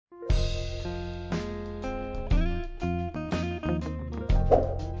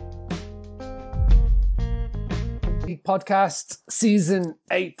Podcast, Season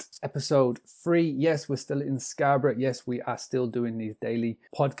 8, Episode 3. Yes, we're still in Scarborough. Yes, we are still doing these daily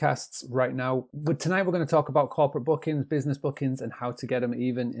podcasts right now. But tonight we're going to talk about corporate bookings, business bookings, and how to get them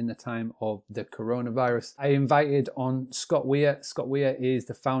even in the time of the coronavirus. I invited on Scott Weir. Scott Weir is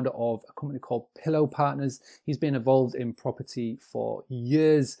the founder of a company called Pillow Partners. He's been involved in property for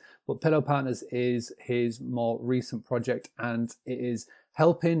years, but Pillow Partners is his more recent project, and it is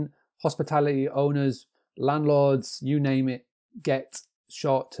helping hospitality owners, landlords, you name it, get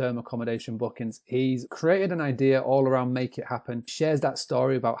short-term accommodation bookings. He's created an idea all around make it happen, shares that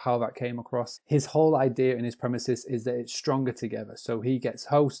story about how that came across. His whole idea in his premises is that it's stronger together. So he gets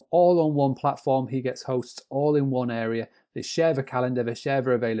hosts all on one platform. He gets hosts all in one area. They share the calendar, they share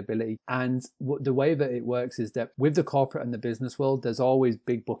their availability. And the way that it works is that with the corporate and the business world, there's always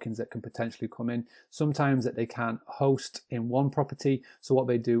big bookings that can potentially come in. Sometimes that they can't host in one property. So what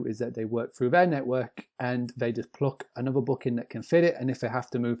they do is that they work through their network and they just pluck another booking that can fit it. And if they have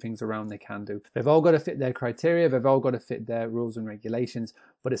to move things around, they can do. They've all got to fit their criteria. They've all got to fit their rules and regulations.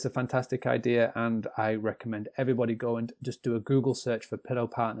 But it's a fantastic idea. And I recommend everybody go and just do a Google search for Pillow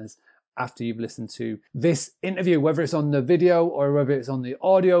Partners after you've listened to this interview, whether it's on the video or whether it's on the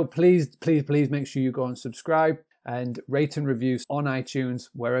audio. Please make sure you go and subscribe and rate and review on iTunes,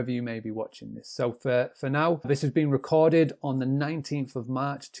 wherever you may be watching this. So for now, this has been recorded on the 19th of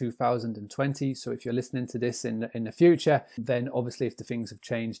March, 2020. So if you're listening to this in the future, then obviously if the things have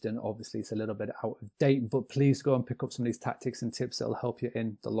changed, then obviously it's a little bit out of date, but please go and pick up some of these tactics and tips that will help you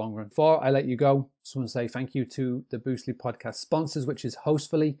in the long run. Before I let you go, I just want to say thank you to the Boostly podcast sponsors, which is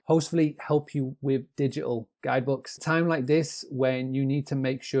Hostfully. Hostfully help you with digital guidebooks. Time like this, when you need to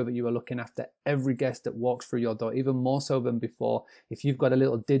make sure that you are looking after every guest that walks through your door, even more so than before, if you've got a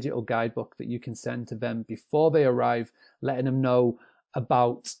little digital guidebook that you can send to them before they arrive, letting them know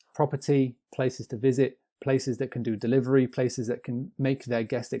about property, places to visit, places that can do delivery, places that can make their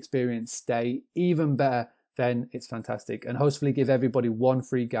guest experience stay even better, then it's fantastic. And Hostfully give everybody one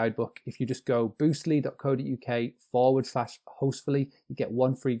free guidebook. If you just go boostly.co.uk/Hostfully, you get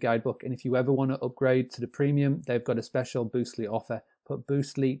one free guidebook. And if you ever want to upgrade to the premium, they've got a special Boostly offer. Put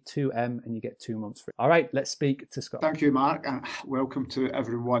Boostly 2M and you get 2 months free. All right, let's speak to Scott. Thank you, Mark, and welcome to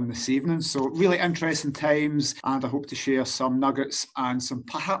everyone this evening. So really interesting times, and I hope to share some nuggets and some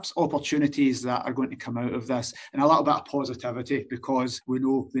perhaps opportunities that are going to come out of this, and a little bit of positivity because we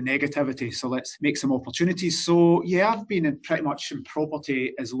know the negativity. So let's make some opportunities. So yeah, I've been pretty much in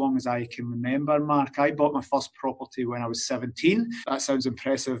property as long as I can remember, Mark. I bought my first property when I was 17. That sounds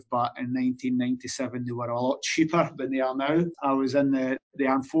impressive, but in 1997 they were a lot cheaper than they are now. I was in the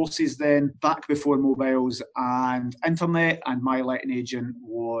armed forces then, back before mobiles and internet, and my letting agent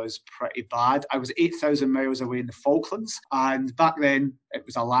was pretty bad. I was 8,000 miles away in the Falklands, and back then it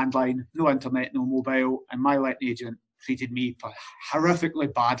was a landline, no internet, no mobile, and my letting agent treated me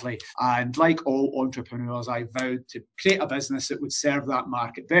horrifically badly. And like all entrepreneurs, I vowed to create a business that would serve that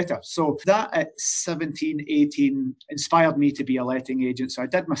market better. So that at 17, 18 inspired me to be a letting agent. So I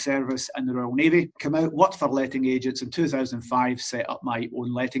did my service in the Royal Navy, came out, worked for letting agents. In 2005, set up my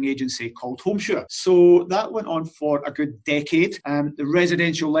own letting agency called HomeSure. So that went on for a good decade. The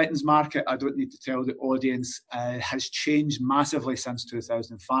residential lettings market, I don't need to tell the audience, has changed massively since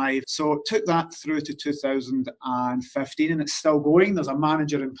 2005. So took that through to 2015, and it's still going. There's a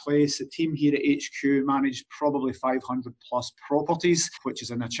manager in place. The team here at HQ manage probably 500 plus properties, which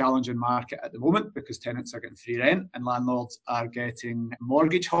is in a challenging market at the moment because tenants are getting free rent and landlords are getting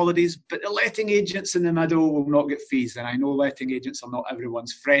mortgage holidays. But the letting agents in the middle will not get fees. And I know letting agents are not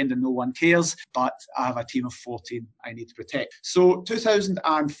everyone's friend and no one cares, but I have a team of 14 I need to protect. So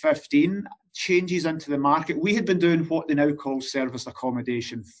 2015, changes into the market. We had been doing what they now call service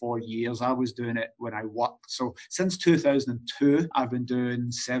accommodation for years. I was doing it when I worked. So since 2002, I've been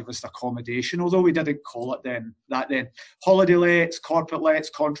doing service accommodation, although we didn't call it that then. Holiday lets, corporate lets,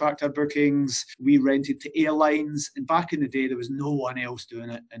 contractor bookings, we rented to airlines. And back in the day, there was no one else doing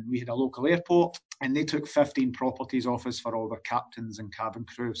it. And we had a local airport, and they took 15 properties off us for all their captains and cabin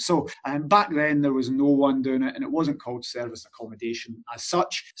crew. So back then, there was no one doing it, and it wasn't called service accommodation as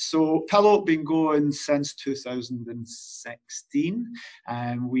such. So Pillow been going since 2016.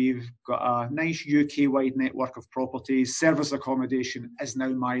 We've got a nice UK-wide network of properties. Service accommodation is now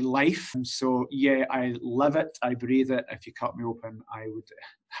my life. So yeah, I live it, I breathe it. If you cut me open, I would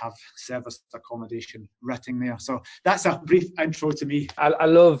have service accommodation written there. So that's a brief intro to me. I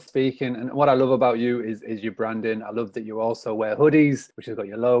love speaking, and what I love about about you is your branding. I love that you also wear hoodies, which has got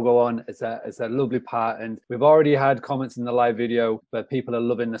your logo on. It's a lovely part. And we've already had comments in the live video where people are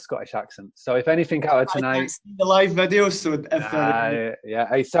loving the Scottish accent. So if anything out of I can't tonight, see the live video, so if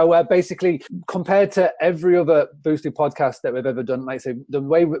yeah. So basically, compared to every other Boosted podcast that we've ever done, like I say, the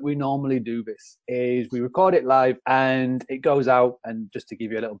way we normally do this is we record it live and it goes out. And just to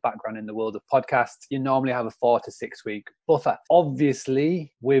give you a little background in the world of podcasts, you normally have a 4 to 6 week buffer.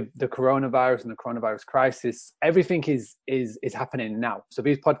 Obviously, with the coronavirus and the coronavirus crisis, everything is happening now. So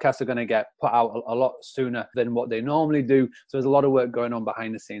these podcasts are going to get put out a lot sooner than what they normally do. So there's a lot of work going on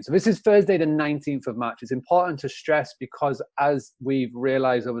behind the scenes. So this is Thursday, the 19th of March. It's important to stress because as we've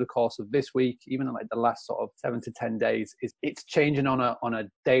realized over the course of this week, even in like the last sort of 7 to 10 days, it's changing on a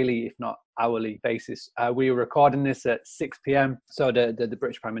daily, if not hourly basis. We were recording this at 6 p.m. So the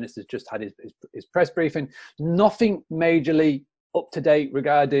British Prime Minister's just had his press briefing. Nothing majorly up to date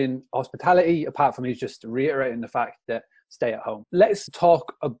regarding hospitality, apart from he's just reiterating the fact that stay at home. Let's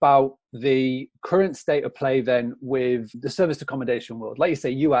talk about the current state of play then with the serviced accommodation world. Like you say,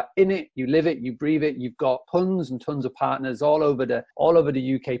 you are in it, you live it, you breathe it. You've got tons and tons of partners all over the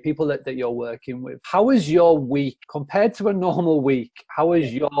UK, people that you're working with. How has your week compared to a normal week? How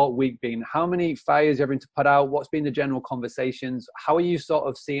has your week been? How many fires you're having to put out? What's been the general conversations? How are you sort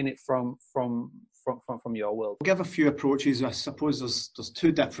of seeing it from your world? I'll give a few approaches. I suppose there's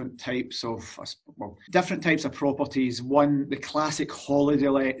two different types of properties. One, the classic holiday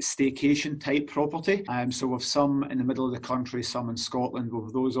let staycation type property. So with some in the middle of the country, some in Scotland,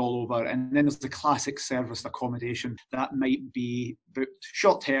 with those all over. And then there's the classic serviced accommodation that might be booked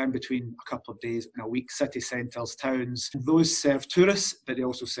short term between a couple of days and a week, city centres, towns. Those serve tourists, but they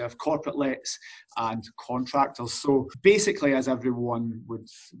also serve corporate lets and contractors. So basically, as everyone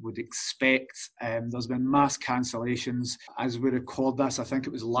would expect, there's been mass cancellations. As we record this, I think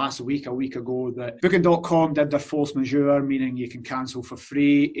it was a week ago, that Booking.com did their force majeure, meaning you can cancel for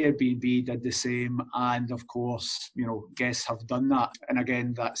free. Airbnb did the same. And of course, guests have done that. And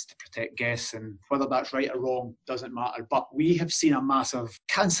again, that's to protect guests, and whether that's right or wrong doesn't matter. But we have seen a massive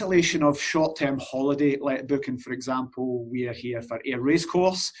cancellation of short-term holiday let booking. For example, we are here for Ayr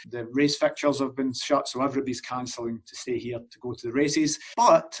Racecourse. The race fixtures have been shut, so everybody's cancelling to stay here to go to the races.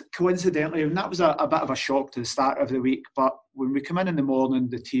 But coincidentally, and that was a bit of a shock to the start of the week, but when we come in the morning,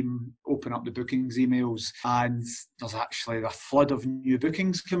 the team open up the bookings emails and there's actually a flood of new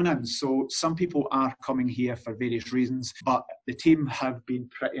bookings coming in. So some people are coming here for various reasons, but the team have been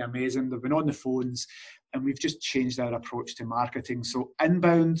pretty amazing. They've been on the phones, and we've just changed our approach to marketing. So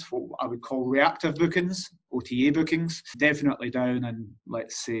inbound, what I would call reactive bookings, OTA bookings, definitely down, and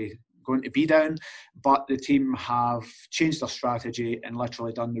let's say going to be down, but the team have changed their strategy and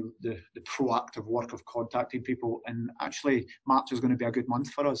literally done the proactive work of contacting people. And actually, March is going to be a good month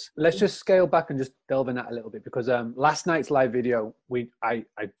for us. Let's just scale back and just delve in that a little bit, because last night's live video, I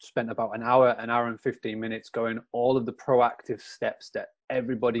spent about an hour and 15 minutes going all of the proactive steps that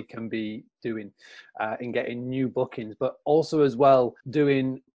everybody can be doing in getting new bookings, but also as well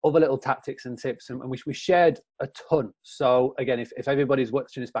doing other little tactics and tips, and we shared a ton. So again, if everybody's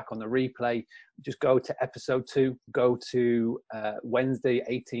watching this back on the replay, just go to episode 2, go to Wednesday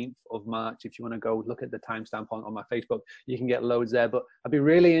 18th of March. If you want to go look at the timestamp on my Facebook, you can get loads there. But I'd be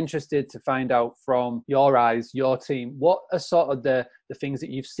really interested to find out from your eyes, your team, what are sort of the things that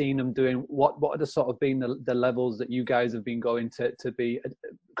you've seen them doing? What are the sort of been the levels that you guys have been going to be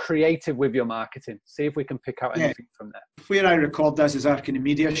creative with your marketing? See if we can pick out anything from there. Where I record this is our kind of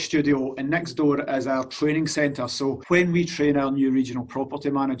media studio, and next door is our training centre. So when we train our new regional property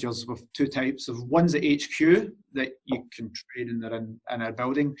managers, with two types of, one's at HQ that you can train and they're in our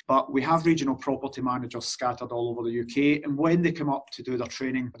building, but we have regional property managers scattered all over the UK, and when they come up to do their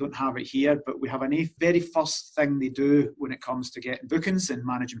training, I don't have it here, but we have a very first thing they do when it comes to getting bookings and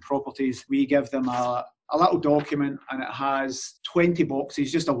managing properties. We give them a little document, and it has 20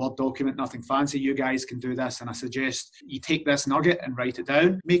 boxes, just a Word document, nothing fancy. You guys can do this, and I suggest you take this nugget and write it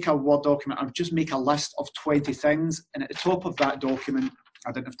down. Make a Word document, and just make a list of 20 things, and at the top of that document,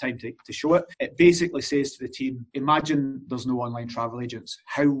 I didn't have time to show it. It basically says to the team, imagine there's no online travel agents.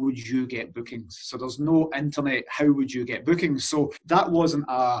 How would you get bookings? So there's no internet. How would you get bookings? So that wasn't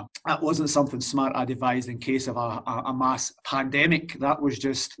something smart I devised in case of a mass pandemic. That was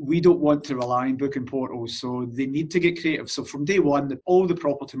just, we don't want to rely on booking portals. So they need to get creative. So from day one, all the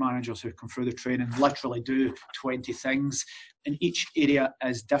property managers who come through the training literally do 20 things, and each area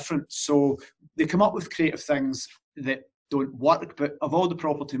is different. So they come up with creative things that don't work, but of all the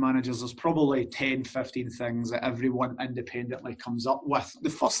property managers, there's probably 10, 15 things that everyone independently comes up with. The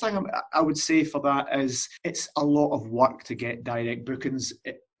first thing I would say for that is it's a lot of work to get direct bookings.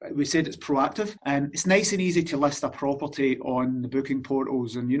 we said it's proactive. It's nice and easy to list a property on the booking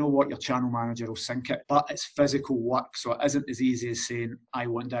portals, and you know what, your channel manager will sync it, but it's physical work, so it isn't as easy as saying I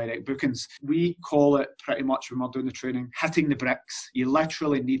want direct bookings. We call it, pretty much when we're doing the training, hitting the bricks. You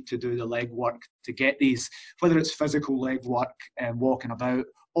literally need to do the legwork to get these, whether it's physical legwork and walking about,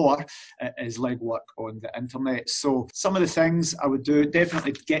 or it is legwork on the internet. So some of the things I would do,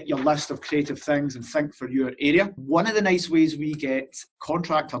 definitely get your list of creative things and think for your area. One of the nice ways we get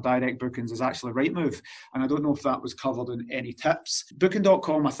contractor direct bookings is actually Rightmove, and I don't know if that was covered in any tips.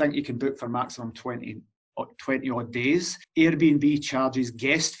 Booking.com, I think you can book for maximum 20 odd days. Airbnb charges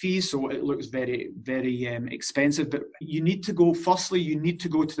guest fees, so it looks very, very expensive. But you need to go, firstly, you need to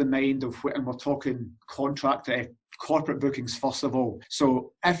go to the mind of, and we're talking corporate bookings first of all.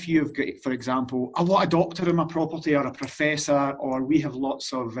 So if you've got, for example, I want a doctor in my property, or a professor, or we have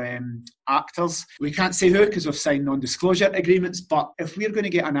lots of actors. We can't say who because we've signed non-disclosure agreements, but if we're going to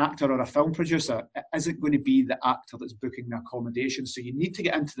get an actor or a film producer, it isn't going to be the actor that's booking the accommodation. So you need to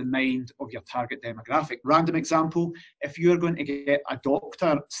get into the mind of your target demographic. Random example, if you're going to get a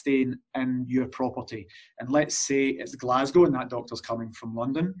doctor staying in your property, and let's say it's Glasgow and that doctor's coming from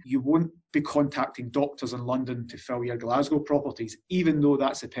London, you won't be contacting doctors in London to fill your Glasgow properties, even though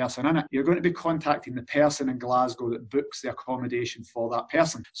that's the person in it. You're going to be contacting the person in Glasgow that books the accommodation for that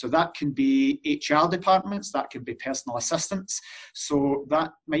person. So that can be HR departments, that can be personal assistants. So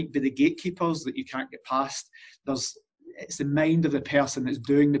that might be the gatekeepers that you can't get past. It's the mind of the person that's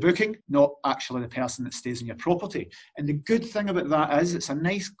doing the booking, not actually the person that stays in your property. And the good thing about that is it's a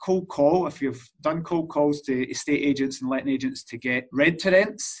nice cold call. If you've done cold calls to estate agents and letting agents to get rent to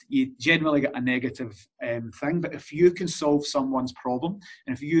rents, you generally get a negative thing. But if you can solve someone's problem,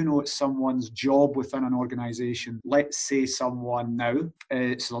 and if you know it's someone's job within an organisation, let's say someone now,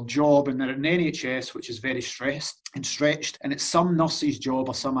 it's their job and they're in NHS, which is very stressed and stretched, and it's some nurse's job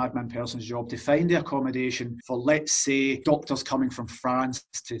or some admin person's job to find the accommodation for, let's say, doctors coming from France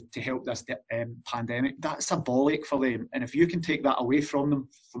to help this pandemic. That's symbolic for them. And if you can take that away from them,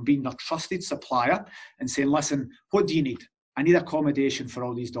 from being their trusted supplier and saying, listen, what do you need? I need accommodation for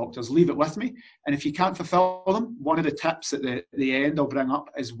all these doctors. Leave it with me. And if you can't fulfill them, one of the tips at the end I'll bring up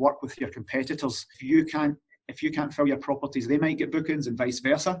is work with your competitors. If you can't fill your properties, they might get bookings, and vice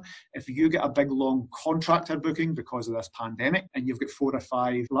versa. If you get a big long contractor booking because of this pandemic, and you've got 4 or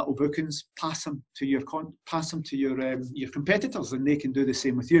 5 little bookings, pass them to your competitors, and they can do the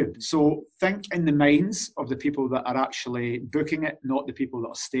same with you. So think in the minds of the people that are actually booking it, not the people that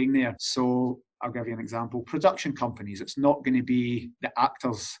are staying there. So I'll give you an example. Production companies, it's not going to be the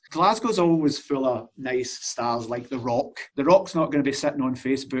actors. Glasgow's always full of nice stars like The Rock. The Rock's not going to be sitting on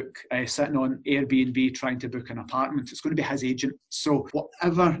Facebook, sitting on Airbnb trying to book an apartment. It's going to be his agent. So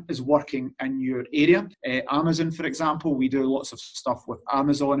whatever is working in your area. Amazon, for example, we do lots of stuff with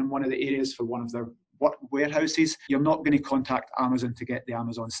Amazon in one of the areas for one of their warehouses. You're not going to contact Amazon to get the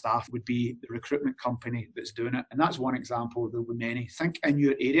Amazon staff. It would be the recruitment company that's doing it. And that's one example. There will be many. Think in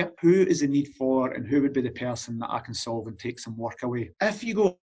your area, who is the need for, and who would be the person that I can solve and take some work away. If you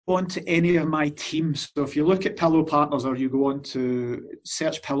go on to any of my teams, so if you look at Pillow Partners, or you go on to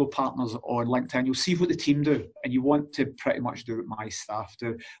search Pillow Partners on LinkedIn, you'll see what the team do, and you want to pretty much do what my staff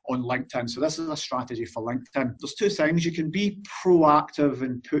do on LinkedIn. So this is a strategy for LinkedIn. There's 2 things. You can be proactive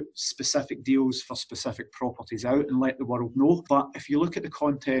and put specific deals for specific properties out and let the world know. But if you look at the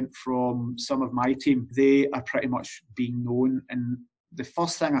content from some of my team, they are pretty much being known. And the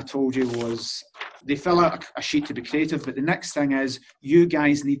first thing I told you was they fill out a sheet to be creative, but the next thing is you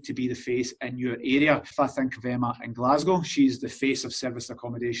guys need to be the face in your area. If I think of Emma in Glasgow, she's the face of service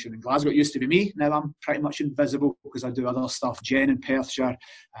accommodation in Glasgow. It used to be me. Now I'm pretty much invisible because I do other stuff. Jen in Perthshire.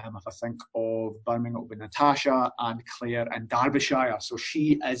 If I think of Birmingham, it'll be Natasha and Claire in Derbyshire. So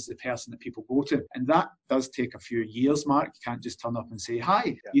she is the person that people go to. And that does take a few years, Mark. You can't just turn up and say, hi.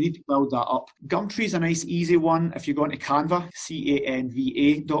 Yeah. You need to build that up. Gumtree's a nice, easy one. If you go into Canva,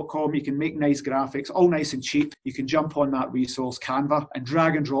 canva.com, you can make nice graphics, all nice and cheap. You can jump on that resource, Canva, and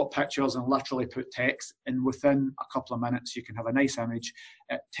drag and drop pictures and literally put text. And within a couple of minutes, you can have a nice image.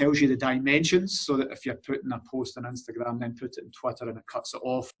 It tells you the dimensions so that if you're putting a post on Instagram, then put it on Twitter and it cuts it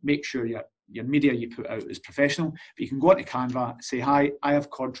off. Make sure your media you put out is professional. But you can go into Canva, say, hi, I have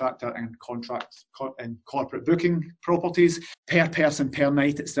contractor and corporate booking properties. Per person, per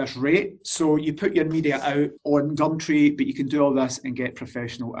night, it's this rate. So you put your media out on Gumtree, but you can do all this and get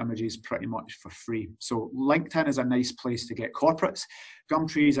professional images pretty much for free. So LinkedIn is a nice place to get corporates.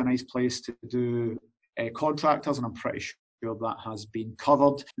 Gumtree is a nice place to do contractors, and I'm pretty sure that has been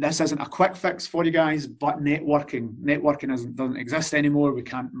covered. This isn't a quick fix for you guys, but networking doesn't exist anymore. We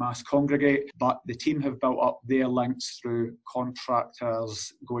can't mass congregate, but the team have built up their links through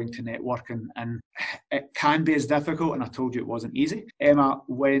contractors going to networking, and it can be as difficult, and I told you it wasn't easy.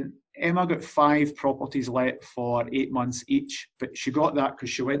 Emma got 5 properties let for 8 months each, but she got that because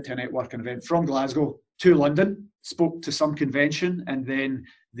she went to a networking event from Glasgow to London, spoke to some convention, and then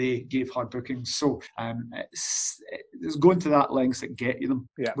they gave her bookings. So it's going to that lengths that get you them.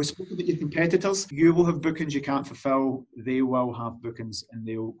 Yeah. We spoke about your competitors. You will have bookings you can't fulfill. They will have bookings and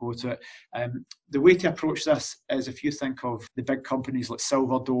they will go to it. The way to approach this is, if you think of the big companies like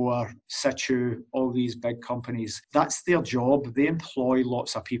Silverdoor, Situ, all these big companies, that's their job. They employ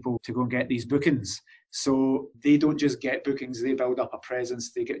lots of people to go and get these bookings. So they don't just get bookings, they build up a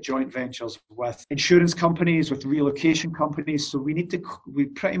presence. They get joint ventures with insurance companies, with relocation companies. So we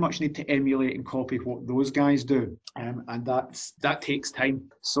pretty much need to emulate and copy what those guys do. And that takes time.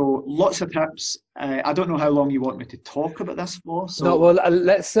 So lots of tips. I don't know how long you want me to talk about this for. So no, well,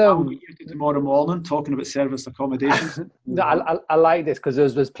 let's. I'll be here tomorrow morning talking about service accommodation. No, I like this because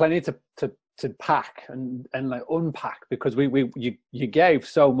there's plenty to pack and like unpack, because you gave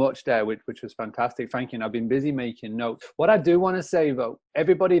so much there, which was fantastic. Thank you. And I've been busy making notes. What I do want to say though,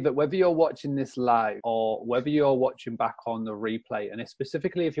 everybody, that whether you're watching this live or whether you're watching back on the replay, and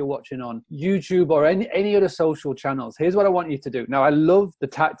specifically if you're watching on YouTube or any other social channels, here's what I want you to do. Now, I love the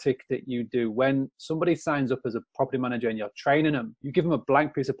tactic that you do when somebody signs up as a property manager and you're training them. You give them a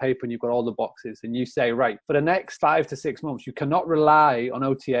blank piece of paper and you've got all the boxes, and you say, right, for the next 5 to 6 months, you cannot rely on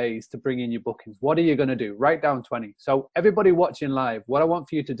OTAs to bring in your bookings. What are you going to do? Write down 20. So everybody watching live, what I want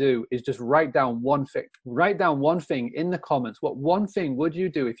for you to do is just write down one thing. Write down one thing in the comments. What one thing would you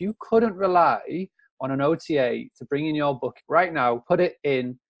do if you couldn't rely on an OTA to bring in your book? Right now, put it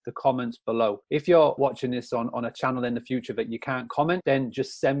in the comments below. If you're watching this on a channel in the future that you can't comment, then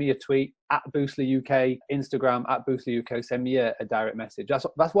just send me a tweet at Boostly UK, Instagram at Boostly UK, send me a direct message.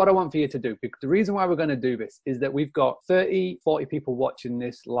 That's what I want for you to do. Because the reason why we're going to do this is that we've got 30, 40 people watching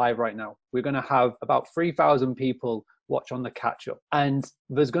this live right now. We're going to have about 3,000 people watch on the catch up. And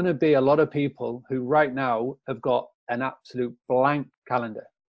there's going to be a lot of people who right now have got an absolute blank calendar,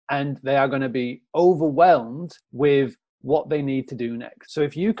 and they are going to be overwhelmed with what they need to do next. So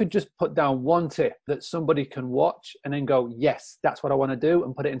if you could just put down one tip that somebody can watch and then go, yes, that's what I want to do,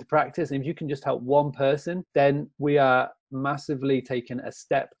 and put it into practice. And if you can just help one person, then we are massively taking a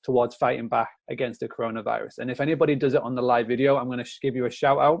step towards fighting back against the coronavirus. And if anybody does it on the live video, I'm going to give you a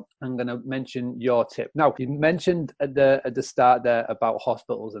shout out. I'm going to mention your tip. Now, you mentioned at the start there about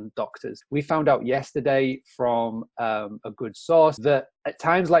hospitals and doctors. We found out yesterday from a good source that at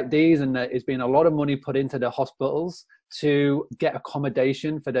times like these, and there's been a lot of money put into the hospitals to get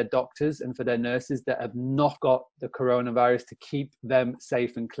accommodation for their doctors and for their nurses that have not got the coronavirus, to keep them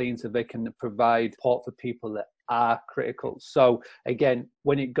safe and clean so they can provide support for people that are critical. So again,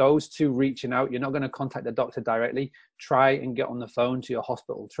 when it goes to reaching out, you're not going to contact the doctor directly. Try and get on the phone to your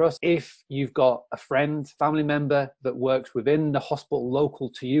hospital trust. If you've got a friend, family member that works within the hospital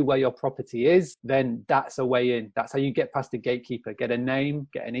local to you where your property is, then that's a way in. That's how you get past the gatekeeper. Get a name,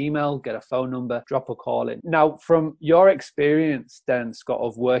 get an email, get a phone number, drop a call in. Now, from your experience then, Scott,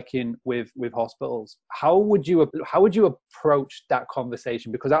 of working with hospitals, how would you approach that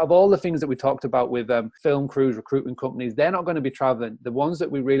conversation? Because out of all the things that we talked about with film crews, recruitment companies, they're not going to be traveling. The ones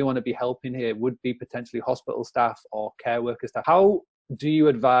that we really want to be helping here would be potentially hospital staff or care worker staff. How do you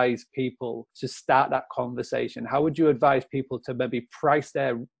advise people to start that conversation? How would you advise people to maybe price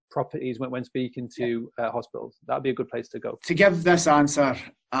their properties when speaking to hospitals? That'd be a good place to go. To give this answer,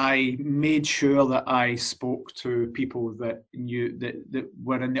 I made sure that I spoke to people that knew that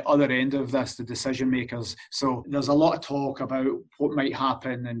were in the other end of this, the decision makers. So there's a lot of talk about what might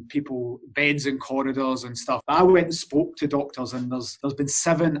happen and people, beds in corridors and stuff. I went and spoke to doctors, and there's been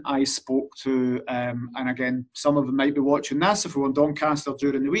 7 I spoke to. And again, some of them might be watching this if we're on Doncaster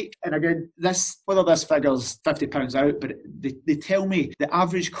during the week. And again, whether this figure's £50 out, but they tell me the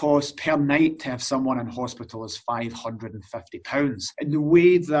average cost per night to have someone in hospital is £550. And the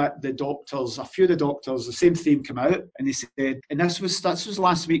way that a few of the doctors, the same theme came out, and they said, and this was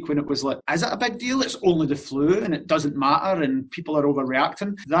last week, when it was like, is it a big deal? It's only the flu and it doesn't matter and people are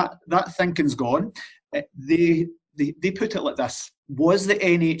overreacting. That thinking's gone. They put it like this: Was the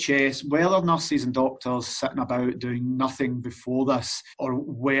NHS, were nurses and doctors sitting about doing nothing before this, or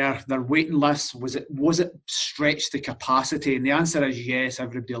were their waiting lists, was it stretched to capacity? And the answer is yes,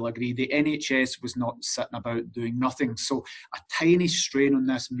 everybody will agree. The NHS was not sitting about doing nothing. So a tiny strain on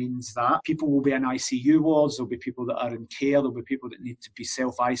this means that people will be in ICU wards, there'll be people that are in care, there'll be people that need to be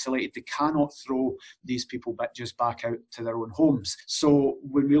self-isolated. They cannot throw these people just back out to their own homes. So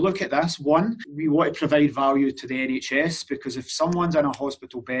when we look at this, one, we want to provide value to the NHS, because if someone's in a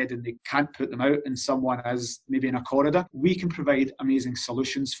hospital bed and they can't put them out and someone is maybe in a corridor, we can provide amazing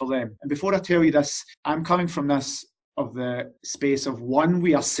solutions for them. And before I tell you this, I'm coming from this of the space of, one,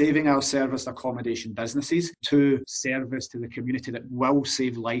 we are saving our service accommodation businesses, two, service to the community that will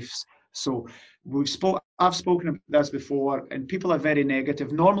save lives. So I've spoken about this before, and people are very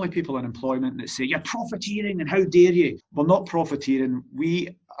negative. Normally people in employment that say, you're profiteering and how dare you? We're not profiteering.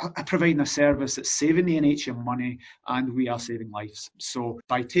 We are providing a service that's saving the NHS money, and we are saving lives. So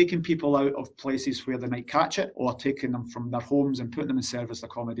by taking people out of places where they might catch it, or taking them from their homes and putting them in service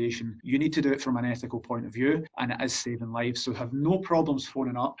accommodation, you need to do it from an ethical point of view, and it is saving lives. So have no problems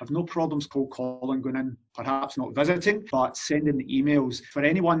phoning up, have no problems cold calling, going in, perhaps not visiting, but sending the emails. For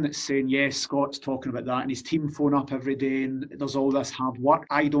anyone that's saying, yes, Scott's talking about that and his team phone up every day and there's all this hard work,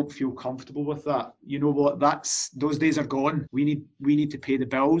 I don't feel comfortable with that. You know what, those days are gone. We need to pay the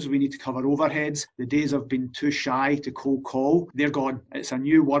bills, we need to cover overheads. The days of being too shy to cold call, they're gone. It's a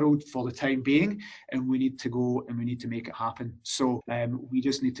new world for the time being, and we need to go and we need to make it happen. So we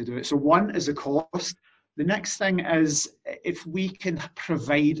just need to do it. So one is the cost. The next thing is, if we can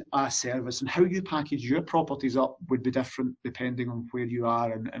provide a service, and how you package your properties up would be different depending on where you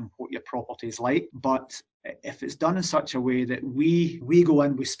are and what your property is like. But if it's done in such a way that we go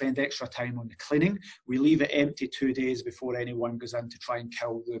in, we spend extra time on the cleaning, we leave it empty 2 days before anyone goes in to try and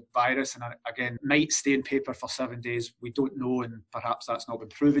kill the virus, and again, might stay in paper for 7 days, we don't know, and perhaps that's not been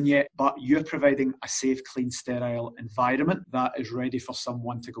proven yet, but you're providing a safe, clean, sterile environment that is ready for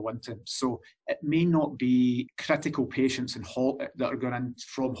someone to go into. So it may not be critical patients that are going in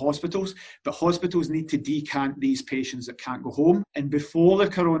from hospitals, but hospitals need to decant these patients that can't go home. And before the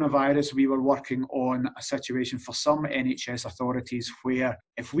coronavirus, we were working on a situation for some NHS authorities where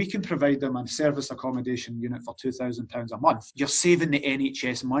if we can provide them a service accommodation unit for £2,000 a month, you're saving the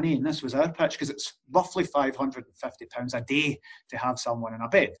NHS money. And this was our pitch, because it's roughly £550 a day to have someone in a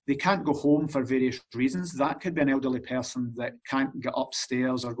bed. They can't go home for various reasons. That could be an elderly person that can't get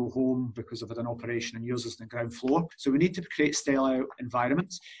upstairs or go home because of an operation and uses the ground floor. So we need to create sterile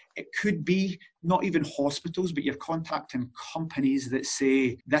environments. It could be not even hospitals, but you're contacting companies that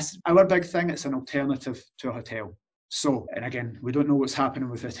say, this, our big thing, it's an alternative to a hotel. So, and again, we don't know what's happening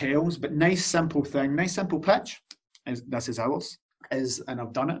with hotels, but nice simple thing, nice simple pitch, this is ours. And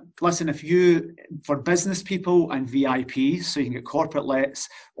I've done it. Listen, if you, for business people and VIPs, so you can get corporate lets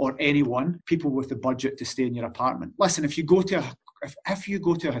or anyone, people with the budget to stay in your apartment. Listen, if you go to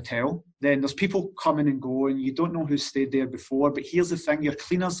a hotel, then there's people coming and going. You don't know who's stayed there before. But here's the thing, your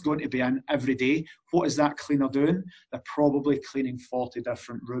cleaner's going to be in every day. What is that cleaner doing? They're probably cleaning 40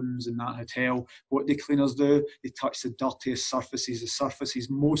 different rooms in that hotel. What do cleaners do? They touch the dirtiest surfaces, the surfaces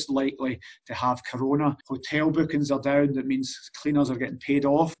most likely to have corona. Hotel bookings are down. That means cleaners are getting paid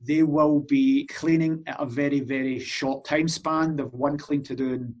off. They will be cleaning at a very, very short time span. They've one clean to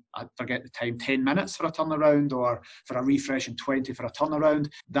do in, I forget the time, 10 minutes for a turnaround, or for a refresh in 20 for a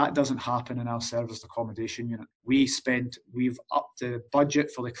turnaround. That doesn't happen in our serviced accommodation unit. We've upped the budget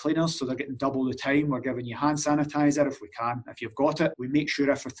for the cleaners, so they're getting double the time. We're giving you hand sanitizer if we can. If you've got it, we make sure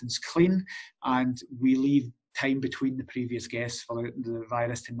everything's clean, and we leave time between the previous guests for the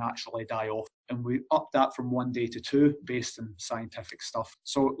virus to naturally die off. And we up that from 1 day to 2 based on scientific stuff.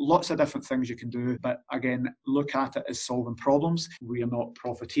 So lots of different things you can do. But again, look at it as solving problems. We are not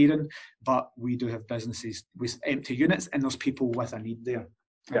profiteering, but we do have businesses with empty units, and there's people with a need there.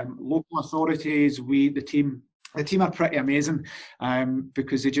 Yeah. Local authorities, the team are pretty amazing,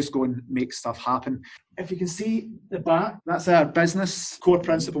 because they just go and make stuff happen. If you can see the back, that's our business core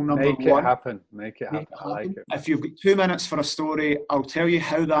principle number Make one. It happen. Make it happen. I like it. If you've got 2 minutes for a story, I'll tell you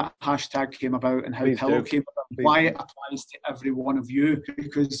how that hashtag came about and how Pillow came about, why it applies to every one of you,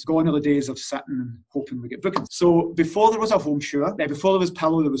 because gone are the days of sitting and hoping we get bookings. So before there was a home sure, before there was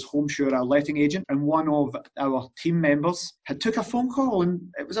Pillow, there was Home Sure, our letting agent, and one of our team members had took a phone call, and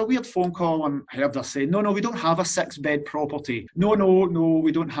it was a weird phone call, and I heard her say, no, we don't have a 6-bed property. No,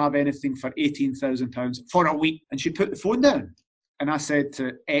 we don't have anything for £18,000 for a week. And she put the phone down. And I said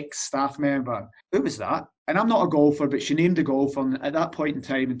to ex-staff member, who was that? And I'm not a golfer, but she named the golfer. And at that point in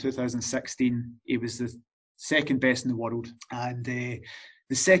time, in 2016, he was the second best in the world. And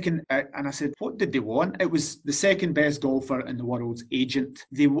The second, and I said, what did they want? It was the second best golfer in the world's agent.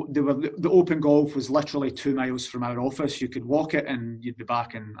 The open golf was literally 2 miles from our office. You could walk it and you'd be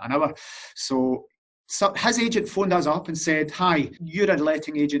back in an hour. So his agent phoned us up and said, hi, you're a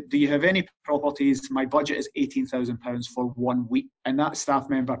letting agent. Do you have any properties? My budget is £18,000 for 1 week. And that staff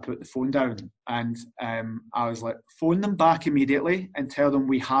member put the phone down. And I was like, phone them back immediately and tell them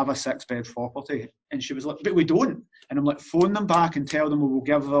we have a 6-bed property. And she was like, but we don't. And I'm like, phone them back and tell them we will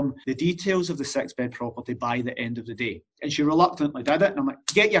give them the details of the 6-bed property by the end of the day. And she reluctantly did it. And I'm like,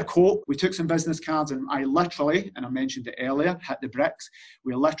 get your quote. We took some business cards and I literally, and I mentioned it earlier, hit the bricks.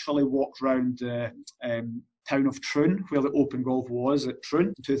 We literally walked around the town of Troon, where the open golf was at Troon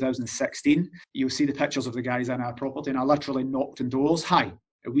in 2016. You'll see the pictures of the guys in our property, and I literally knocked on doors. Hi.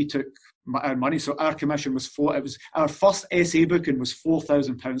 We took our money, so our commission was our first SA booking was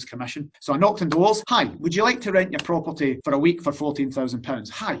 £4,000 commission. So I knocked on doors. Hi, would you like to rent your property for a week for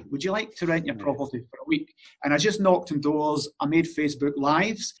 £14,000? Hi, would you like to rent your property for a week? And I just knocked on doors. I made Facebook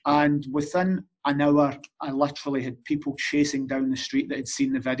Lives, and within an hour, I literally had people chasing down the street that had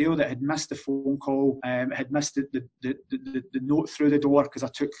seen the video, that had missed the phone call, had missed the note through the door because I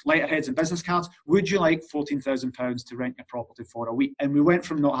took letterheads and business cards. Would you like £14,000 to rent your property for a week? And we went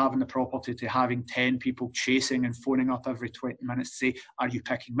from not having the property to having 10 people chasing and phoning up every 20 minutes to say, are you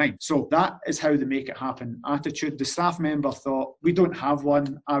picking mine? So that is how the make it happen attitude. The staff member thought, we don't have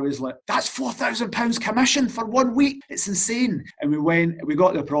one. I was like, that's £4,000 commission for 1 week. It's insane. And we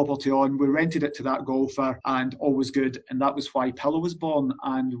got the property on, we rented it to that golfer, and all was good. And that was why Pillow was born.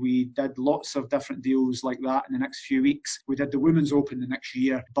 And we did lots of different deals like that in the next few weeks. We did the Women's Open the next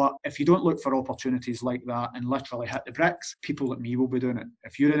year. But if you don't look for opportunities like that and literally hit the bricks, people like me will be doing it.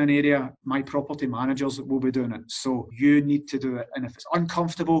 If you're in an area, my property managers will be doing it. So you need to do it. And if it's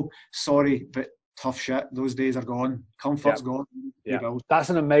uncomfortable, sorry, but tough shit. Those days are gone. Comfort's gone. Yeah, that's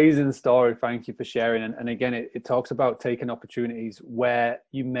an amazing story. Thank you for sharing. And again, it talks about taking opportunities where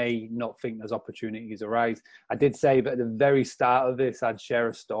you may not think there's opportunities arise. I did say that at the very start of this, I'd share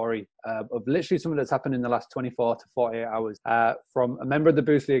a story of literally something that's happened in the last 24 to 48 hours from a member of the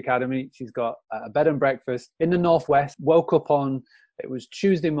Boostly Academy. She's got a bed and breakfast in the Northwest, woke up on, it was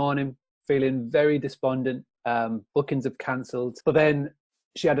Tuesday morning, feeling very despondent. Bookings have cancelled. But then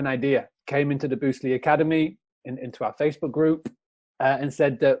she had an idea, came into the Boostly Academy, into our Facebook group, and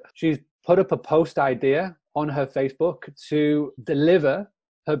said that she's put up a post idea on her Facebook to deliver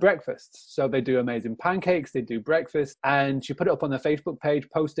her breakfasts. So they do amazing pancakes, they do breakfast, and she put it up on the Facebook page,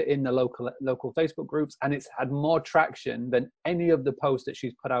 posted it in the local Facebook groups, and it's had more traction than any of the posts that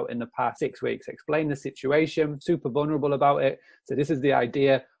she's put out in the past 6 weeks. Explain the situation, super vulnerable about it. So this is the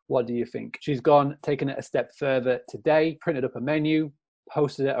idea. What do you think? She's taken it a step further today, printed up a menu,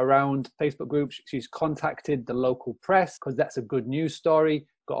 posted it around Facebook groups. She's contacted the local press because that's a good news story.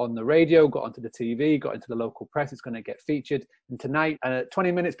 Got on the radio, got onto the TV, got into the local press. It's going to get featured. And tonight,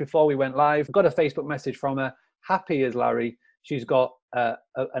 20 minutes before we went live, got a Facebook message from her. Happy as Larry. She's got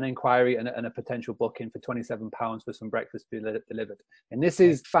an inquiry and a potential booking for £27 for some breakfast delivered. And this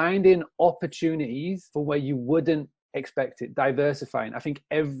is finding opportunities for where you wouldn't expect it, diversifying. I think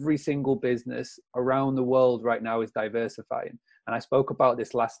every single business around the world right now is diversifying. And I spoke about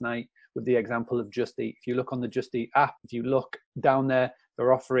this last night with the example of Just Eat. If you look on the Just Eat app, if you look down there,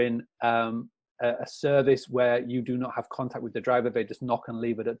 they're offering a service where you do not have contact with the driver. They just knock and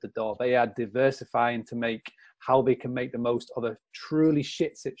leave it at the door. They are diversifying to make how they can make the most of a truly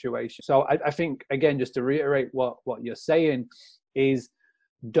shit situation. So I think, again, just to reiterate what you're saying is,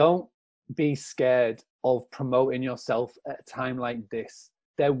 don't be scared of promoting yourself at a time like this.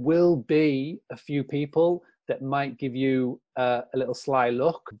 There will be a few people that might give you a little sly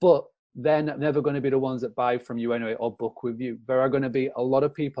look, but they're never going to be the ones that buy from you anyway or book with you. There are going to be a lot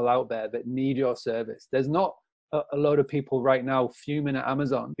of people out there that need your service. There's not a load of people right now fuming at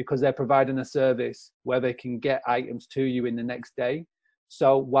Amazon because they're providing a service where they can get items to you in the next day.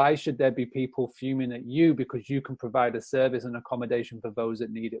 So why should there be people fuming at you because you can provide a service and accommodation for those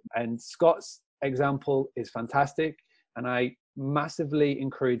that need it? And Scott's example is fantastic. And I massively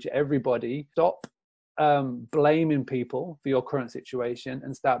encourage everybody, stop blaming people for your current situation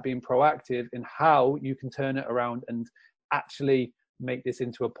and start being proactive in how you can turn it around and actually make this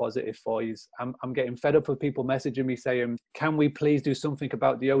into a positive for you. I'm getting fed up with people messaging me saying, can we please do something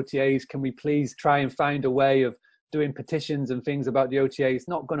about the OTAs? Can we please try and find a way of doing petitions and things about the OTA? It's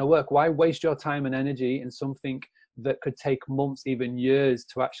not going to work. Why waste your time and energy in something that could take months, even years,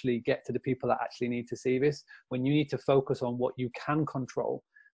 to actually get to the people that actually need to see this, when you need to focus on what you can control?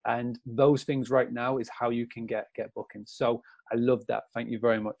 And those things right now is how you can get bookings. So I love that. Thank you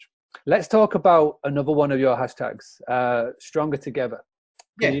very much. Let's talk about another one of your hashtags, Stronger Together.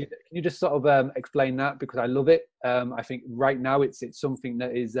 Yeah. Can you just sort of explain that, because I love it. I think right now it's something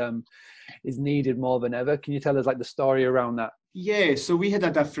that is needed more than ever. Can you tell us like the story around that? Yeah, so we had a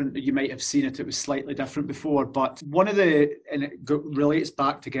different, you might have seen it, it was slightly different before, but and it relates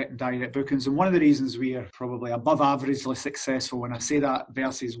back to getting direct bookings. And one of the reasons we are probably above averagely successful, when I say that,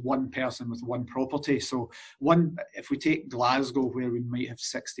 versus one person with one property. So, if we take Glasgow, where we might have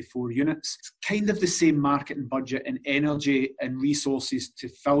 64 units, it's kind of the same marketing budget and energy and resources to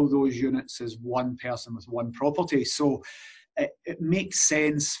fill those units as one person with one property. So, it makes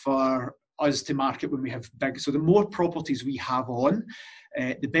sense for us to market when we have big. So the more properties we have on,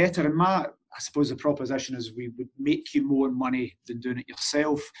 the better. And I suppose the proposition is we would make you more money than doing it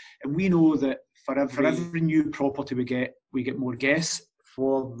yourself. And we know that for every new property we get more guests.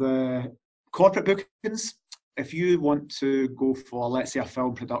 For the corporate bookings, if you want to go for, let's say, a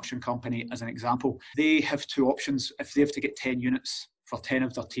film production company as an example, they have two options. If they have to get 10 units for 10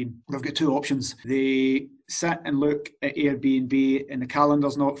 of their team, they've got two options. They sit and look at Airbnb and the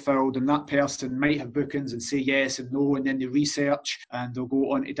calendar's not filled, and that person might have bookings and say yes and no, and then they research and they'll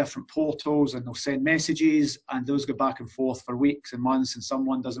go onto different portals and they'll send messages, and those go back and forth for weeks and months, and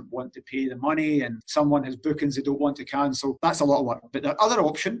someone doesn't want to pay the money and someone has bookings they don't want to cancel. That's a lot of work. But the other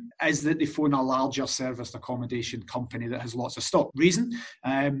option is that they phone a larger serviced accommodation company that has lots of stock. Reason,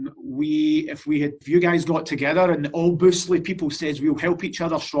 if you guys got together and all Boostly people says we'll help each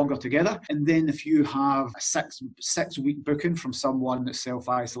other stronger together, and then if you have a six week booking from someone that's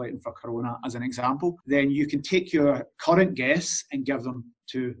self-isolating for corona as an example, then you can take your current guests and give them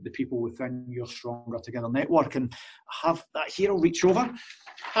to the people within your Stronger Together network and have that hero reach over.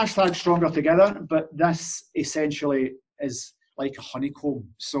 Hashtag Stronger Together, but this essentially is like a honeycomb.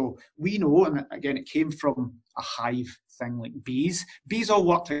 So we know, and again, it came from a hive thing like bees. Bees all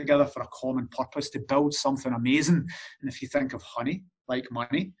work together for a common purpose, to build something amazing. And if you think of honey, like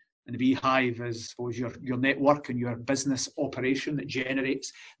money, and the beehive is, I suppose, your network and your business operation that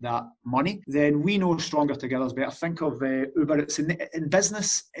generates that money, then we know Stronger Together is better. Think of Uber. It's in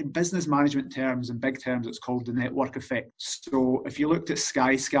business management terms and big terms, it's called the network effect. So if you looked at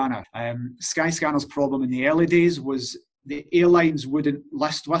Skyscanner, Skyscanner's problem in the early days was the airlines wouldn't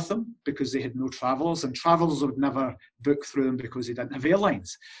list with them because they had no travellers, and travellers would never book through them because they didn't have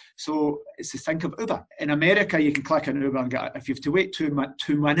airlines. So it's to think of Uber. In America, you can click on Uber and get, if you have to wait 2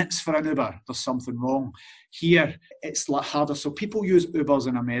 minutes for an Uber, there's something wrong. Here, it's a lot harder. So people use Ubers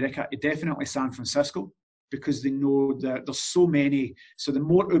in America, definitely San Francisco, because they know that there's so many. So the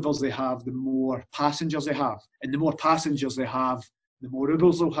more Ubers they have, the more passengers they have. And the more passengers they have, the more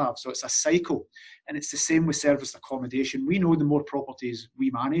Ubers they'll have. So it's a cycle. And it's the same with serviced accommodation. We know the more properties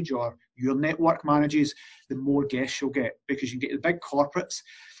we manage or your network manages, the more guests you'll get, because you can get the big corporates,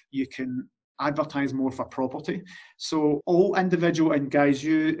 you can advertise more for property. So all individual, and guys,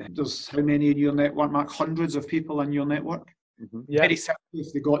 there's how many in your network, Mark? Hundreds of people in your network? Yeah. Very simply,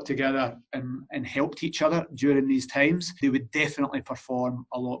 if they got together and helped each other during these times, they would definitely perform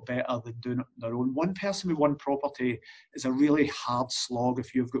a lot better than doing it on their own. One person with one property is a really hard slog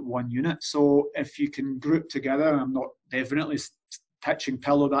if you've got one unit. So if you can group together, and I'm not definitely pitching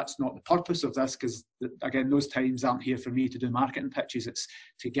pillow, that's not the purpose of this, because again, those times aren't here for me to do marketing pitches. It's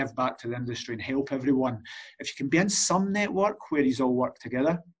to give back to the industry and help everyone. If you can be in some network where you all work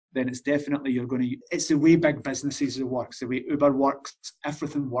together, then it's definitely it's the way big businesses work, the way Uber works,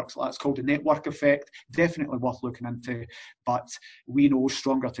 everything works like that. It's called the network effect. Definitely worth looking into. But we know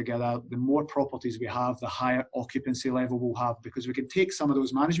Stronger Together, the more properties we have, the higher occupancy level we'll have, because we can take some of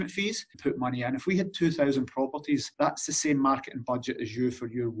those management fees and put money in. If we had 2,000 properties, that's the same marketing budget as you for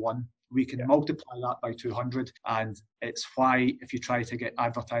year one. We can multiply that by 200, and it's why if you try to get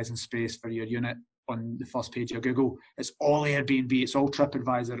advertising space for your unit on the first page of Google, it's all Airbnb, it's all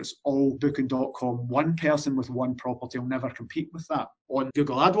TripAdvisor, it's all Booking.com. One person with one property will never compete with that on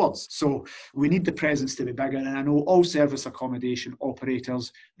Google AdWords. So we need the presence to be bigger. And I know all service accommodation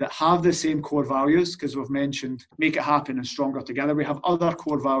operators that have the same core values, because we've mentioned Make It Happen and Stronger Together. We have other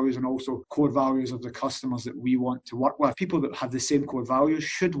core values and also core values of the customers that we want to work with. People that have the same core values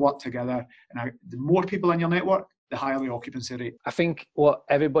should work together. And the more people in your network, the higher the occupancy rate. I think what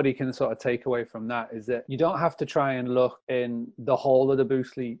everybody can sort of take away from that is that you don't have to try and look in the whole of the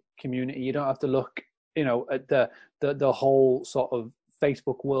Boostly community. You don't have to look, at the whole sort of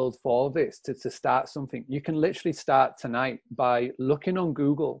Facebook world for this to start something. You can literally start tonight by looking on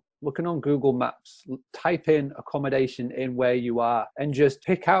Google Maps, type in accommodation in where you are, and just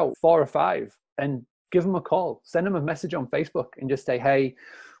pick out 4 or 5 and give them a call. Send them a message on Facebook and just say, hey,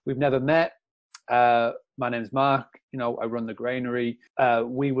 we've never met. My name's Mark. I run the granary.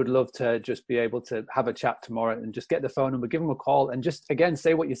 We would love to just be able to have a chat tomorrow and just get the phone number, give them a call, and just, again,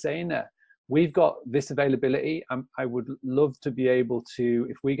 say what you're saying there. We've got this availability. I would love to be able to,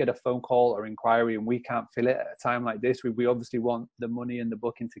 if we get a phone call or inquiry and we can't fill it at a time like this, we obviously want the money and the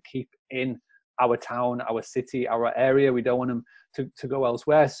booking to keep in our town, our city, our area. We don't want them to go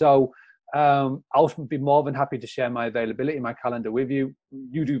elsewhere. So I'll be more than happy to share my availability, my calendar with you.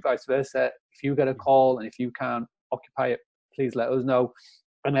 You do vice versa. If you get a call and if you can't occupy it, please let us know.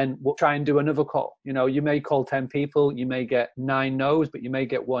 And then we'll try and do another call. You may call 10 people, you may get 9 no's, but you may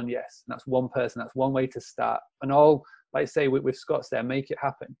get 1 yes. And that's one person. That's one way to start. And all, like I say, with Scott's there, make it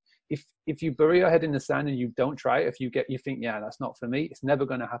happen. If you bury your head in the sand and you don't try it, if you think, yeah, that's not for me, it's never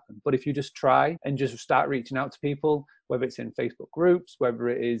going to happen. But if you just try and just start reaching out to people, whether it's in Facebook groups, whether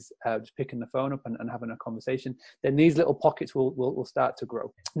it is just picking the phone up and having a conversation, then these little pockets will start to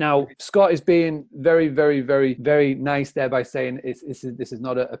grow. Now, Scott is being very, very, very, very nice there by saying this is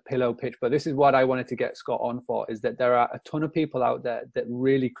not a pillow pitch, but this is what I wanted to get Scott on for, is that there are a ton of people out there that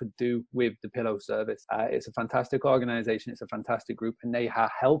really could do with the pillow service. It's a fantastic organization. It's a fantastic group, and they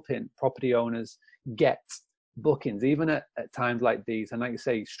are helping property owners get bookings, even at times like these. And like you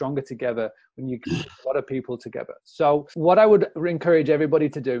say, stronger together when you get a lot of people together. So what I would encourage everybody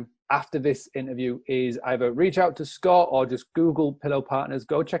to do after this interview is either reach out to Scott or just Google Pillow Partners,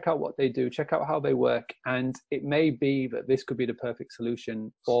 go check out what they do, check out how they work. And it may be that this could be the perfect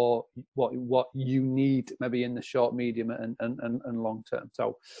solution for what you need, maybe in the short, medium, and long term.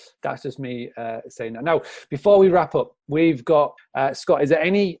 So that's just me saying that. Now, before we wrap up, we've got Scott, is there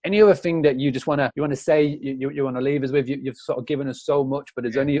any other thing that you just want to say, you want to leave us with? You've sort of given us so much, but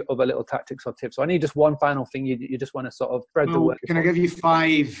is there any other little tactics or tips? So I need just one final thing you just want to sort of spread the word. Can I give you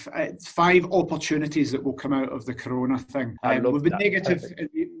five opportunities that will come out of the corona thing? We've been negative.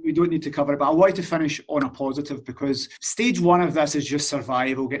 We don't need to cover it, but I want to finish on a positive, because stage one of this is just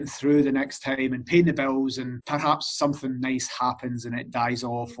survival, getting through the next time and paying the bills, and perhaps something nice happens and it dies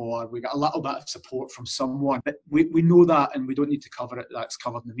off, or we got a little bit of support from someone. But we know that, and we don't need to cover it. That's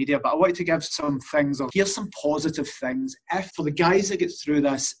covered in the media. But I want to give some things of, here's some positive things. If for the guys that get through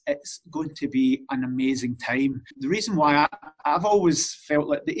this, it's going to be an amazing time. The reason why I've always felt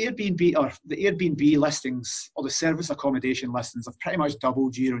like the Airbnb listings, or the service accommodation listings, have pretty much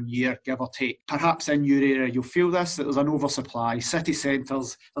doubled year on year, give or take. Perhaps in your area you'll feel this, that there's an oversupply. City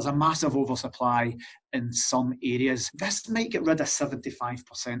centres, there's a massive oversupply in some areas. This might get rid of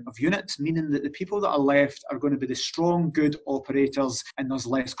 75% of units, meaning that the people that are left are going to be the strong, good operators, and there's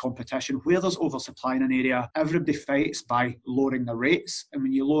less competition. Where there's oversupply in an area, everybody fights by lowering the rates, and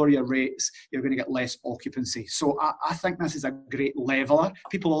when you lower your rates, you're going to get less occupancy. So I think this is a great leveller.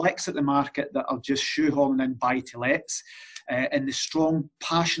 People will exit the market that are just shoehorning in buy-to-lets. And the strong,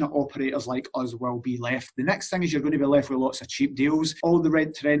 passionate operators like us will be left. The next thing is you're going to be left with lots of cheap deals. All the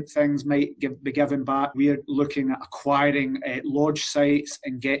rent-to-rent things might be given back. We're looking at acquiring lodge sites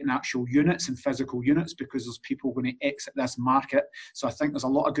and getting actual units and physical units, because there's people going to exit this market. So I think there's a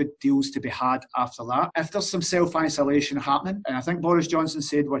lot of good deals to be had after that. If there's some self-isolation happening, and I think Boris Johnson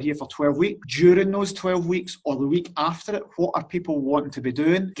said we're here for 12 weeks, during those 12 weeks or the week after it, what are people wanting to be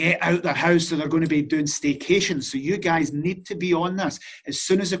doing? Get out their house, so they're going to be doing staycations. So you guys need to be on this as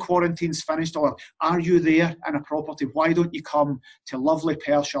soon as the quarantine's finished. Or are you there in a property? Why don't you come to lovely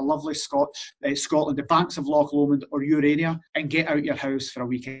Perthshire, lovely Scotland, the banks of Loch Lomond or your area, and get out your house for a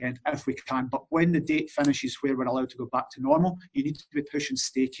weekend if we can. But when the date finishes where we're allowed to go back to normal, you need to be pushing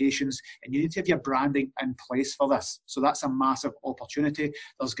staycations, and you need to have your branding in place for this. So that's a massive opportunity.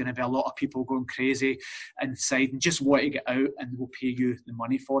 There's going to be a lot of people going crazy inside and just want to get out, and we'll pay you the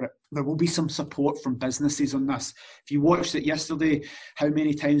money for it. There will be some support from businesses on this. If you watched it yesterday, how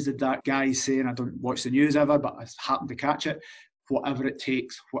many times did that guy say, and I don't watch the news ever, but I happened to catch it, whatever it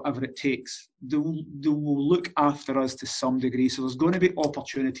takes, whatever it takes. They will look after us to some degree. So there's going to be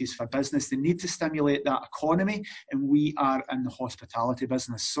opportunities for business. They need to stimulate that economy, and we are in the hospitality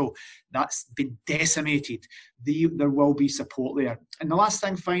business. So that's been decimated. There will be support there. And the last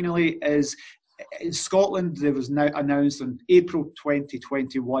thing finally is, in Scotland, there was now announced in April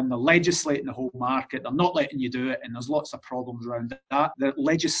 2021, they're legislating the whole market. They're not letting you do it, and there's lots of problems around that. The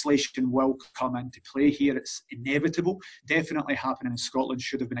legislation will come into play here. It's inevitable. Definitely happening in Scotland.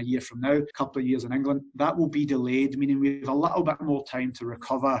 Should have been a year from now, a couple of years in England. That will be delayed, meaning we have a little bit more time to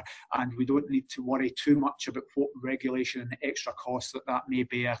recover, and we don't need to worry too much about what regulation and the extra costs that may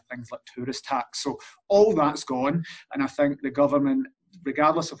bear, things like tourist tax. So all that's gone, and I think the government,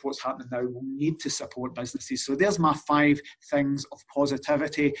 regardless of what's happening now, will need to support businesses. So there's my 5 things of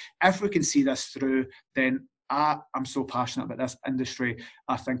positivity. If we can see this through, then I'm so passionate about this industry.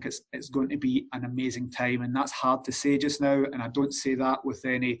 I think it's going to be an amazing time, and that's hard to say just now. And I don't say that with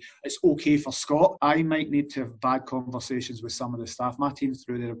any. It's okay for Scott. I might need to have bad conversations with some of the staff. My team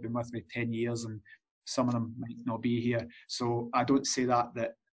through there have been with me 10 years, and some of them might not be here. So I don't say that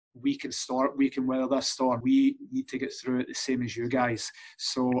we can weather this storm. We need to get through it the same as you guys.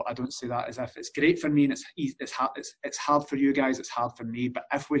 So I don't say that as if it's great for me and it's hard for you guys, it's hard for me. But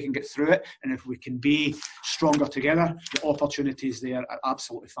if we can get through it and if we can be stronger together, the opportunities there are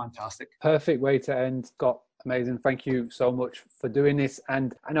absolutely fantastic. Perfect way to end, Scott. Amazing. Thank you so much for doing this.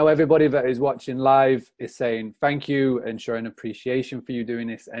 And I know everybody that is watching live is saying thank you and showing appreciation for you doing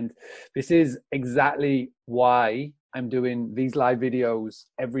this. And this is exactly why I'm doing these live videos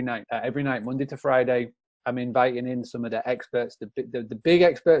every night, Monday to Friday. I'm inviting in some of the experts, the big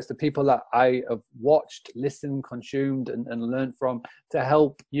experts, the people that I have watched, listened, consumed, and learned from to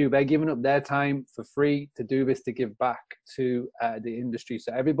help you. They're giving up their time for free to do this, to give back to the industry.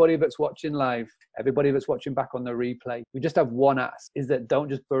 So everybody that's watching live, everybody that's watching back on the replay, we just have one ask, is that don't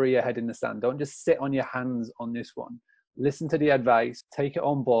just bury your head in the sand. Don't just sit on your hands on this one. Listen to the advice, take it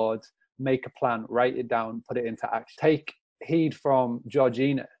on board, make a plan, write it down, put it into action. Take heed from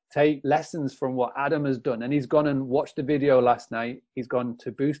Georgina. Take lessons from what Adam has done. And he's gone and watched the video last night. He's gone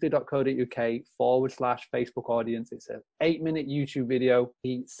to boostly.co.uk/Facebook audience. It's an 8-minute YouTube video.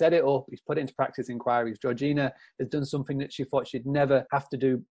 He set it up. He's put it into practice inquiries. Georgina has done something that she thought she'd never have to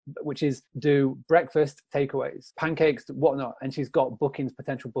do, which is do breakfast takeaways, pancakes, whatnot. And she's got bookings,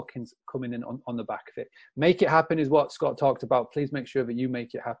 potential bookings coming in on the back of it. Make it happen is what Scott talked about. Please make sure that you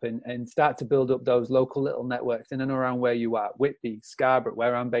make it happen and start to build up those local little networks in and around where you are. Whitby, Scarborough,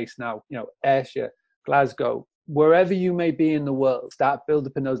 where I'm based now, Ayrshire, Glasgow, wherever you may be in the world, start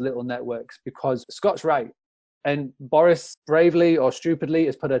building up in those little networks, because Scott's right. And Boris bravely or stupidly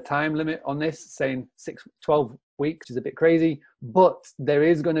has put a time limit on this, saying 12 weeks, which is a bit crazy, but there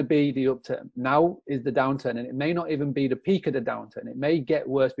is going to be the upturn. Now is the downturn, and it may not even be the peak of the downturn. It may get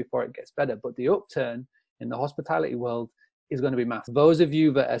worse before it gets better, but the upturn in the hospitality world is going to be massive. Those of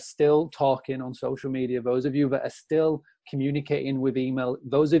you that are still talking on social media, those of you that are still communicating with email,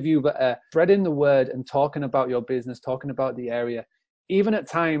 those of you that are spreading the word and talking about your business, talking about the area, even at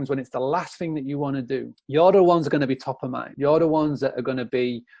times when it's the last thing that you want to do, you're the ones going to be top of mind. You're the ones that are going to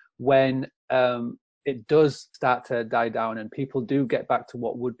be when it does start to die down and people do get back to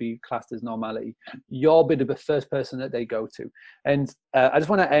what would be classed as normality. You'll be the first person that they go to. And I just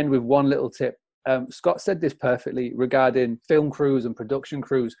want to end with one little tip. Scott said this perfectly regarding film crews and production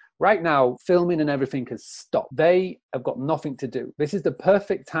crews. Right now, filming and everything has stopped. They have got nothing to do. This is the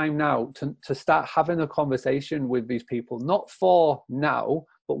perfect time now to start having a conversation with these people, not for now,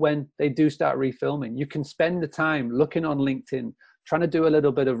 but when they do start refilming. You can spend the time looking on LinkedIn, trying to do a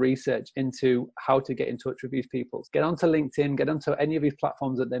little bit of research into how to get in touch with these people. Get onto LinkedIn, get onto any of these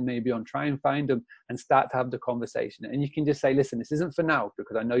platforms that they may be on, try and find them and start to have the conversation. And you can just say, listen, this isn't for now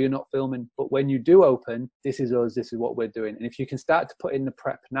because I know you're not filming, but when you do open, this is us, this is what we're doing. And if you can start to put in the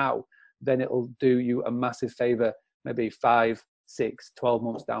prep now, then it'll do you a massive favor, maybe 5, 6, 12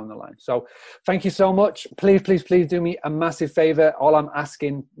 months down the line. So thank you so much. Please, please, please do me a massive favor. All I'm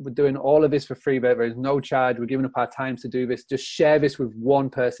asking, we're doing all of this for free, but there is no charge. We're giving up our time to do this. Just share this with one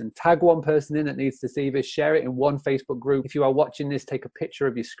person. Tag one person in that needs to see this. Share it in one Facebook group. If you are watching this, take a picture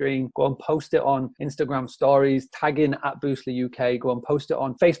of your screen. Go and post it on Instagram stories. Tag in at Boostly UK. Go and post it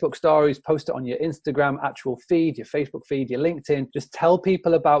on Facebook stories. Post it on your Instagram actual feed, your Facebook feed, your LinkedIn. Just tell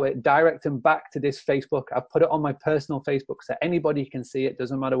people about it. Direct them back to this Facebook. I've put it on my personal Facebook, so anybody can see it.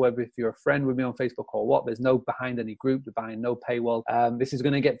 Doesn't matter whether if you're a friend with me on Facebook or what. There's no behind any group, behind no paywall. This is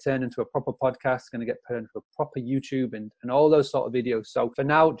going to get turned into a proper podcast, going to get turned into a proper YouTube and all those sort of videos. So for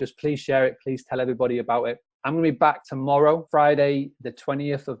now, just please share it. Please tell everybody about it. I'm going to be back tomorrow, Friday, the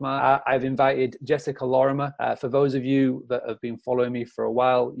 20th of March. I've invited Jessica Lorimer. For those of you that have been following me for a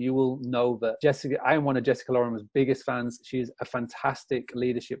while, you will know that I am one of Jessica Lorimer's biggest fans. She's a fantastic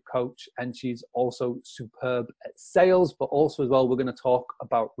leadership coach, and she's also superb at sales, but also as well, we're going to talk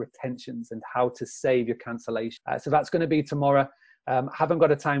about retentions and how to save your cancellation. So that's going to be tomorrow. Haven't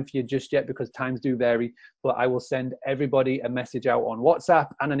got a time for you just yet because times do vary, but I will send everybody a message out on WhatsApp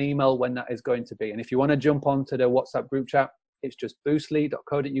and an email when that is going to be. And if you want to jump onto the WhatsApp group chat, it's just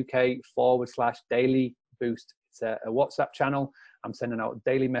boostly.co.uk/daily boost. It's a WhatsApp channel. I'm sending out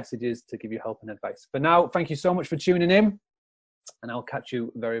daily messages to give you help and advice. For now, thank you so much for tuning in, and I'll catch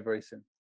you very, very soon.